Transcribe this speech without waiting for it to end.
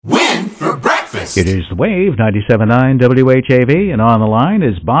It is The Wave, 97.9 WHAV, and on the line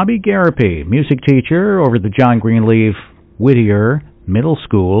is Bobby Garapi, music teacher over at the John Greenleaf Whittier Middle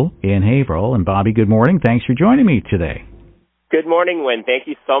School in Haverhill. And Bobby, good morning. Thanks for joining me today. Good morning, Wynn. Thank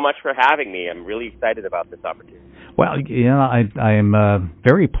you so much for having me. I'm really excited about this opportunity. Well, you know, I am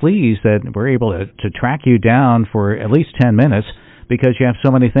very pleased that we're able to track you down for at least 10 minutes because you have so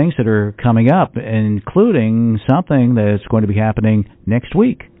many things that are coming up, including something that's going to be happening next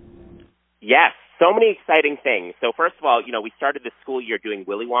week. Yes, so many exciting things. So first of all, we started the school year doing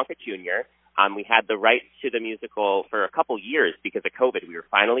Willy Wonka Jr. We had the rights to the musical for a couple years because of COVID. We were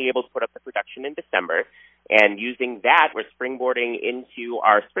finally able to put up the production in December, and using that, we're springboarding into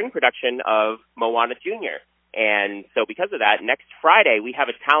our spring production of Moana Jr. And so because of that, next Friday, we have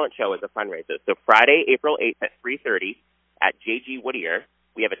a talent show as a fundraiser. So Friday, April 8th at 3:30 at J.G. Whittier,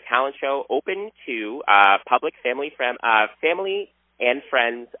 we have a talent show open to public, family and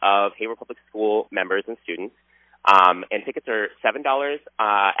friends of Haverhill Public School members and students. And tickets are $7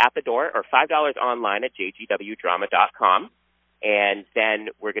 at the door or $5 online at jgwdrama.com. And then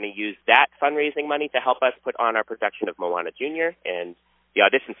we're going to use that fundraising money to help us put on our production of Moana Jr. And the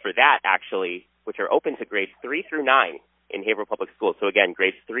auditions for that, actually, which are open to grades 3 through 9 in Haverhill Public Schools. So again,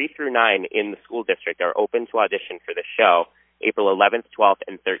 grades 3 through 9 in the school district are open to audition for the show April 11th, 12th,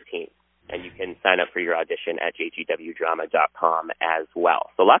 and 13th. And you can sign up for your audition at jgwdrama.com as well.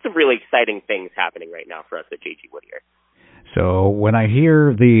 So lots of really exciting things happening right now for us at J.G. Whittier. So when I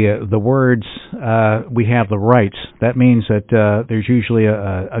hear the words, we have the rights, that means that there's usually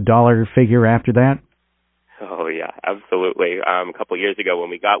a dollar figure after that? Oh, yeah, absolutely. A couple years ago when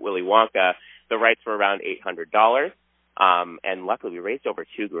we got Willy Wonka, the rights were around $800. And luckily we raised over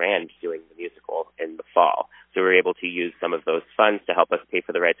 $2,000 doing the musical in the fall. So we were able to use some of those funds to help us pay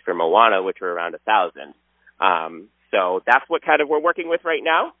for the rights for Moana, which were around $1,000. So that's what kind of we're working with right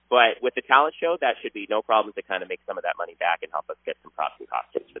now. But with the talent show, that should be no problem to kind of make some of that money back and help us get some props and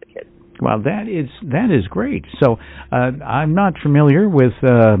costumes for the kids. Well, that is great. So I'm not familiar with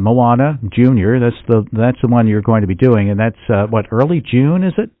Moana Junior. That's the one you're going to be doing, and that's early June,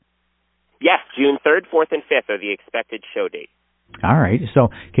 is it? Yes, June 3rd, 4th, and 5th are the expected show dates. All right. So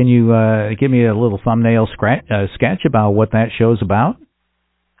can you give me a little thumbnail sketch about what that show's about?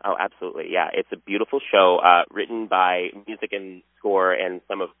 Oh, absolutely. Yeah, it's a beautiful show written by music and score and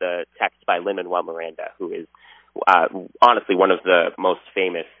some of the text by Lin-Manuel Miranda, who is honestly one of the most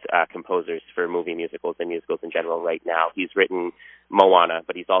famous composers for movie musicals and musicals in general right now. He's written Moana,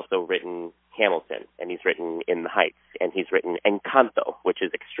 but he's also written Hamilton, and he's written In the Heights, and he's written Encanto, which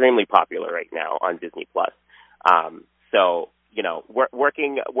is extremely popular right now on Disney+. So,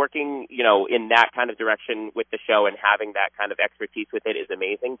 working, in that kind of direction with the show and having that kind of expertise with it is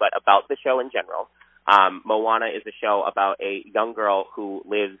amazing. But about the show in general, Moana is a show about a young girl who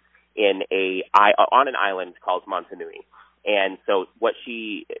lives on an island called Motunui. And so what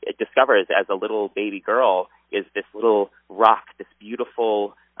she discovers as a little baby girl is this little rock, this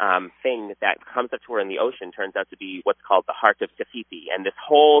beautiful thing that comes up to her in the ocean turns out to be what's called the Heart of Te Fiti. And this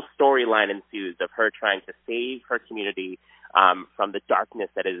whole storyline ensues of her trying to save her community from the darkness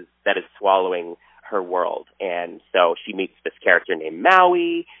that is swallowing her world. And so she meets this character named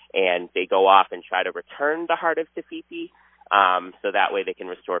Maui, and they go off and try to return the Heart of Te Fiti. So that way they can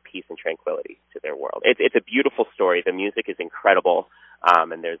restore peace and tranquility to their world. It's a beautiful story. The music is incredible,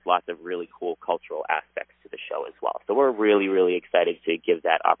 and there's lots of really cool cultural aspects to the show as well. So we're really, really excited to give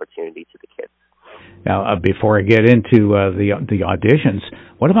that opportunity to the kids. Now, before I get into the auditions,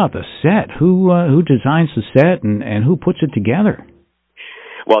 what about the set? Who designs the set and who puts it together?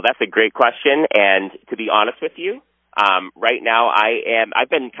 Well, that's a great question, and to be honest with you, right now I've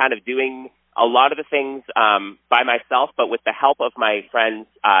been kind of doing a lot of the things by myself, but with the help of my friends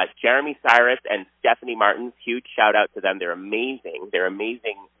Jeremy Cyrus and Stephanie Martins. Huge shout out to them. They're amazing. They're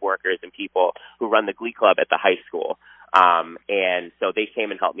amazing workers and people who run the Glee Club at the high school. And so they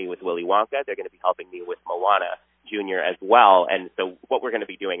came and helped me with Willy Wonka. They're going to be helping me with Moana Jr. as well. And so what we're going to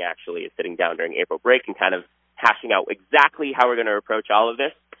be doing actually is sitting down during April break and kind of hashing out exactly how we're going to approach all of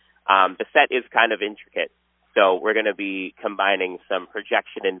this. The set is kind of intricate. So we're going to be combining some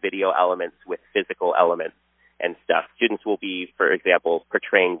projection and video elements with physical elements and stuff. Students will be, for example,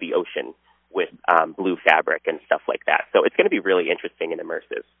 portraying the ocean with blue fabric and stuff like that. So it's going to be really interesting and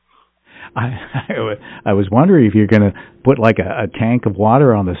immersive. I was wondering if you're going to put like a tank of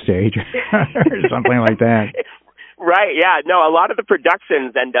water on the stage or something like that. Right, yeah. No, a lot of the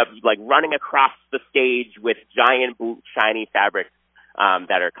productions end up like running across the stage with giant shiny fabrics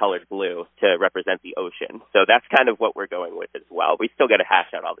that are colored blue to represent the ocean. So that's kind of what we're going with as well. We still got to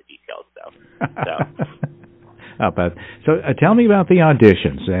hash out all the details, though. So. But so tell me about the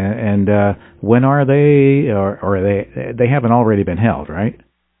auditions and when are they, or they haven't already been held, right?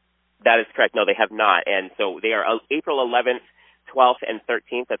 That is correct. No, they have not. And so they are April 11th, 12th, and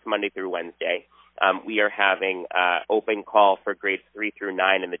 13th. That's Monday through Wednesday. We are having open call for grades 3 through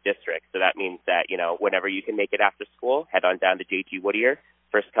 9 in the district. So that means that, whenever you can make it after school, head on down to J.G. Whittier.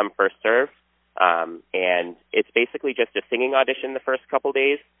 First come, first serve. And it's basically just a singing audition the first couple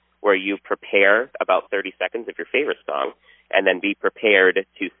days where you prepare about 30 seconds of your favorite song and then be prepared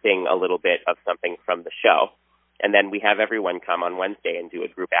to sing a little bit of something from the show. And then we have everyone come on Wednesday and do a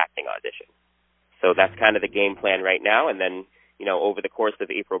group acting audition. So that's kind of the game plan right now. And then, over the course of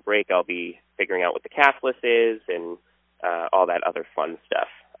April break, I'll be figuring out what the cast list is and all that other fun stuff.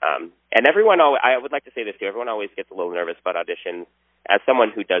 And I would like to say this too, everyone always gets a little nervous about auditions. As someone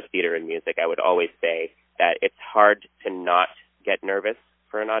who does theater and music, I would always say that it's hard to not get nervous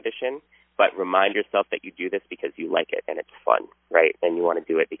for an audition, but remind yourself that you do this because you like it and it's fun, right? And you want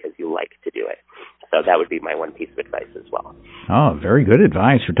to do it because you like to do it. So that would be my one piece of advice as well. Oh, very good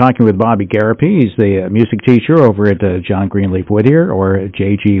advice. We're talking with Bobby Garapi. He's the music teacher over at John Greenleaf Whittier, or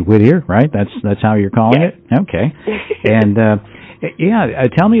J.G. Whittier, right? That's how you're calling it? Okay. And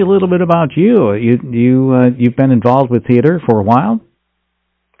tell me a little bit about you. You've been involved with theater for a while?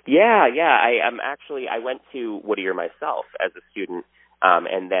 Yeah. I went to Whittier myself as a student,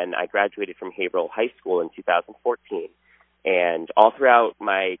 and then I graduated from Haverhill High School in 2014. And all throughout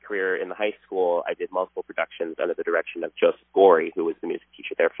my career in the high school, I did multiple productions under the direction of Joseph Gorey, who was the music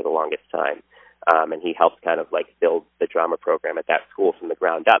teacher there for the longest time. And he helped kind of build the drama program at that school from the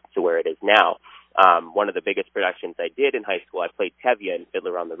ground up to where it is now. One of the biggest productions I did in high school, I played Tevye in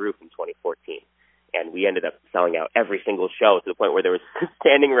Fiddler on the Roof in 2014. And we ended up selling out every single show to the point where there was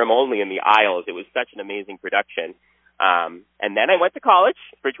standing room only in the aisles. It was such an amazing production. And then I went to college,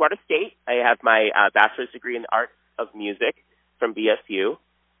 Bridgewater State. I have my bachelor's degree in the arts of music from BSU.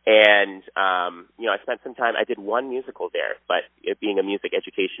 And, I spent some time, I did one musical there, but it being a music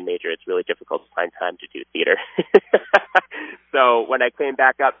education major, it's really difficult to find time to do theater. So when I came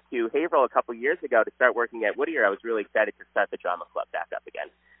back up to Haverhill a couple years ago to start working at Whittier, I was really excited to start the drama club back up again.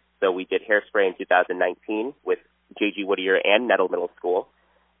 So we did Hairspray in 2019 with J.G. Whittier and Nettle Middle School.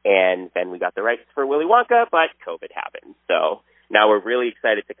 And then we got the rights for Willy Wonka, but COVID happened. So now we're really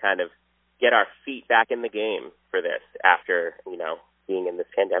excited to kind of get our feet back in the game for this after, being in this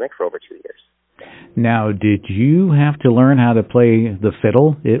pandemic for over 2 years. Now, did you have to learn how to play the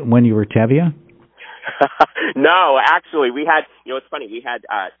fiddle when you were Tevye? No, actually, we had, it's funny, we had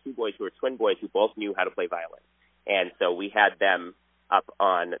two boys who were twin boys who both knew how to play violin. And so we had them up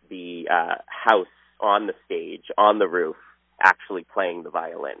on the house, on the stage, on the roof, actually playing the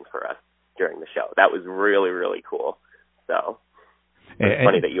violin for us during the show. That was really, really cool. So it's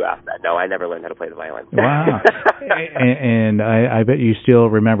funny that you asked that. No, I never learned how to play the violin. Wow. And I bet you still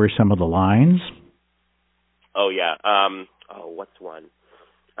remember some of the lines. Oh, yeah. What's one?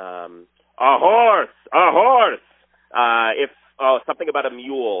 A horse. Something about a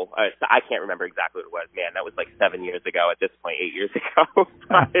mule. I can't remember exactly what it was. Man, that was 7 years ago at this point, 8 years ago.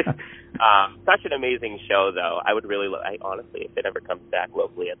 But, such an amazing show, though. I would really, honestly, if it ever comes back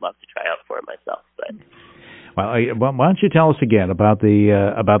locally, I'd love to try out for it myself. But well, why don't you tell us again about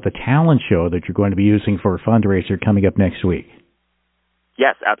the talent show that you're going to be using for a fundraiser coming up next week?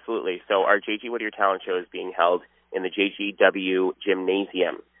 Yes, absolutely. So our J.G. Whittier talent show is being held in the JGW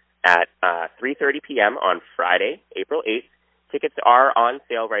Gymnasium at 3:30 p.m. on Friday, April 8th. Tickets are on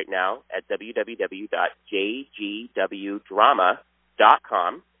sale right now at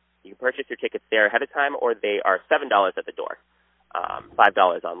www.jgwdrama.com. You can purchase your tickets there ahead of time, or they are $7 at the door.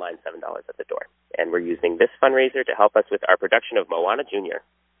 $5 online, $7 at the door. And we're using this fundraiser to help us with our production of Moana Jr.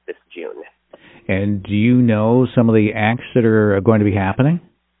 this June. And do you know some of the acts that are going to be happening?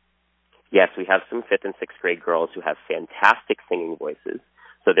 Yes, we have some 5th and 6th grade girls who have fantastic singing voices.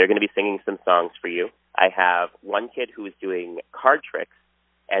 So they're going to be singing some songs for you. I have one kid who is doing card tricks,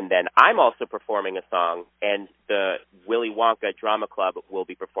 and then I'm also performing a song, and the Willy Wonka Drama Club will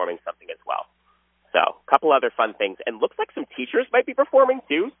be performing something as well. So a couple other fun things. And looks like some teachers might be performing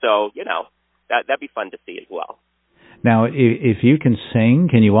too, so, that'd be fun to see as well. Now, if you can sing,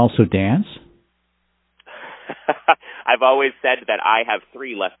 can you also dance? I've always said that I have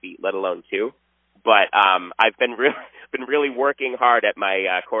 3 left feet, let alone 2. But I've been really working hard at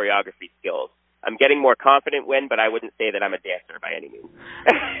my choreography skills. I'm getting more confident, but I wouldn't say that I'm a dancer by any means.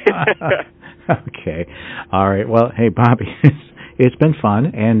 Okay. All right. Well, hey, Bobby, it's been fun.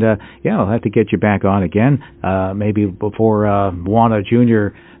 And, I'll have to get you back on again, maybe before Moana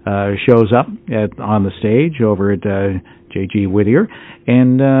Jr. Shows up on the stage over at J.G. Whittier.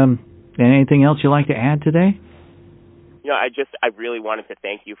 And anything else you'd like to add today? I really wanted to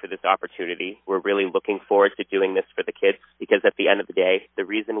thank you for this opportunity. We're really looking forward to doing this for the kids because at the end of the day, the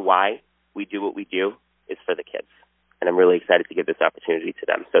reason why we do what we do is for the kids. And I'm really excited to give this opportunity to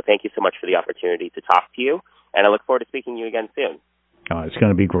them. So thank you so much for the opportunity to talk to you. And I look forward to speaking to you again soon. Oh, it's going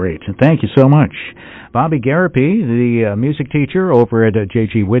to be great. Thank you so much. Bobby Garapi, the music teacher over at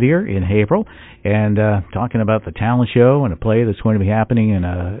J.G. Whittier in Haverhill, and talking about the talent show and a play that's going to be happening in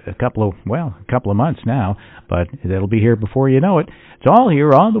a couple of months now, but it'll be here before you know it. It's all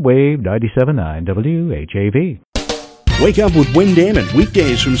here on the Wave 97.9 WHAV. Wake up with Wayne Damon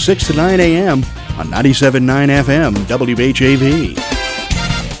weekdays from 6 to 9 a.m. on 97.9 FM WHAV.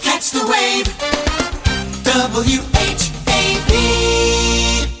 Catch the Wave WHAV.